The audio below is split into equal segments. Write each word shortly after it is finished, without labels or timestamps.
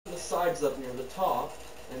sides up near the top,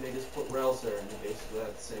 and they just put rails there, and you basically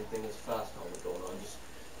have the same thing as fast helmet going on, just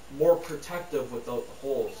more protective without the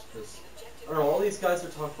holes. Because I don't know, all these guys are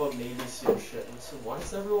talking about Navy SEAL shit, and so why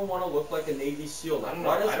does everyone want to look like a Navy SEAL? Like,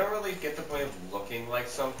 I don't really get the point of looking like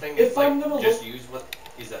something. If it's I'm like, gonna just use what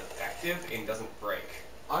is effective and doesn't break.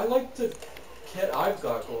 I like the kit I've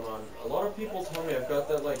got going on. A lot of people tell me I've got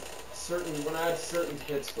that like certain, when I had certain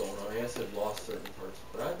kits going on, I guess I've lost certain parts,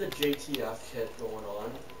 but I had the JTF kit going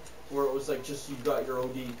on, where it was like just you got your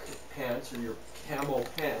OD pants or your camo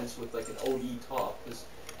pants with like an OD top, because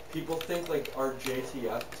people think like our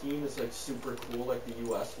JTF team is like super cool like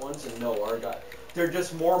the US ones, and no, our guy, they're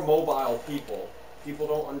just more mobile people. People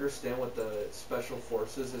don't understand what the special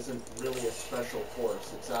forces isn't really a special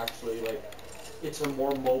force. It's actually like, it's a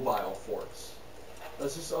more mobile force. I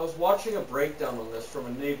was watching a breakdown on this from a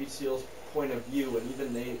Navy SEAL's point of view, and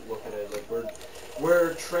even they look at it like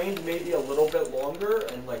we're trained maybe a little bit longer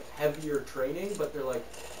and like heavier training, but they're like,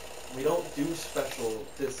 we don't do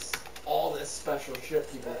all this special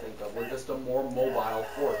shit people think of. We're just a more mobile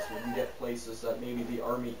force. We can get places that maybe the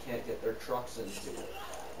Army can't get their trucks into,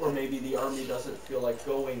 or maybe the Army doesn't feel like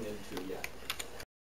going into yet.